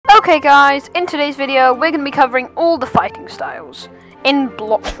Okay guys, in today's video we're going to be covering all the fighting styles in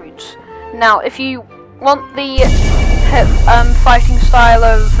Blox Fruits. Now if you want the fighting style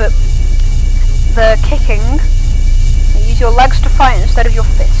of the kicking, you use your legs to fight instead of your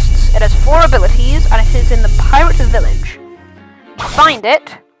fists. It has 4 abilities and it is in the Pirate Village. You find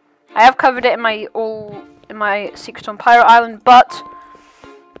it. I have covered it in my Secrets on Pirate Island, but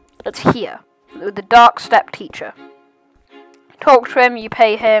it's here with the Dark Step Teacher. Talk to him, you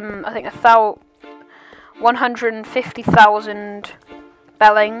pay him, I think 150,000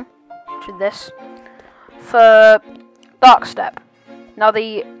 belling, which is this, for Dark Step. Now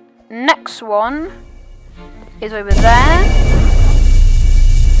the next one is over there.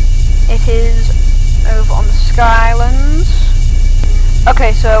 It is over on the Skylands.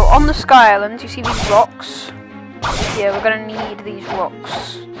 Okay, so on the Skylands, you see these rocks. Here, we're going to need these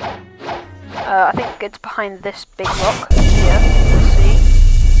rocks. I think it's behind this big rock here. Let's see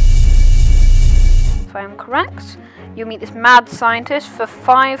if I am correct. You'll meet this mad scientist for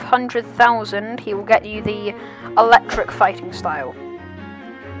 500,000. He will get you the electric fighting style.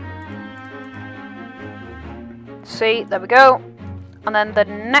 See, there we go. And then the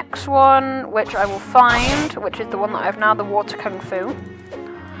next one, which I will find, which is the one that I have now, the Water Kung Fu.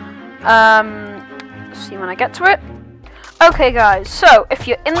 See when I get to it. Okay guys, so if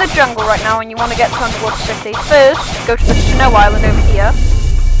you're in the jungle right now and you want to get to Underwater City, first go to the Snow Island over here,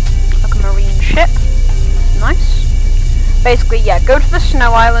 like a marine ship, nice. Basically, yeah, go to the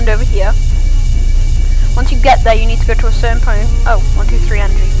Snow Island over here. Once you get there, you need to go to a certain point. Oh, 1, 2, 3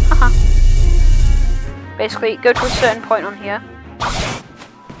 energy, haha. Basically, go to a certain point on here.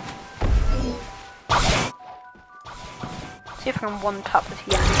 See if I can one-tap this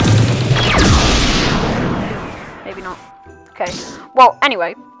here. Maybe not. Okay, well,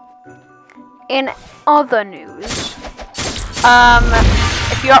 anyway, in other news,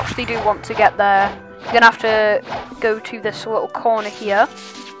 if you actually do want to get there, you're going to have to go to this little corner here,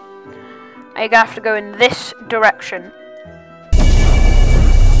 and you're going to have to go in this direction,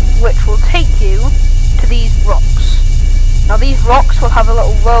 which will take you to these rocks. Now, these rocks will have a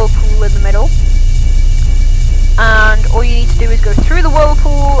little whirlpool in the middle, and all you need to do is go through the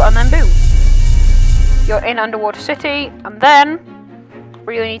whirlpool, and then boom. You're in Underwater City, and then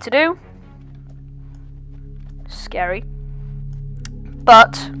what you need to do, scary,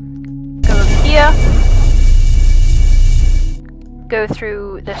 but go over here, go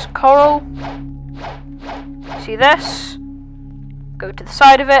through this coral, see this, go to the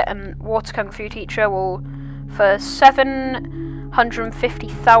side of it, and Water Kung Fu Teacher will, for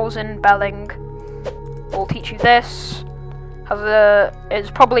 750,000 belling, will teach you this. It's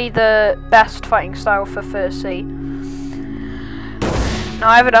probably the best fighting style for First Sea. Now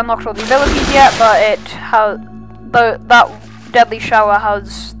I haven't unlocked all the abilities yet, but it has that Deadly Shower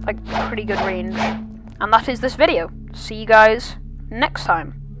has like pretty good range. And that is this video. See you guys next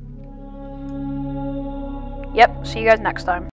time. Yep, see you guys next time.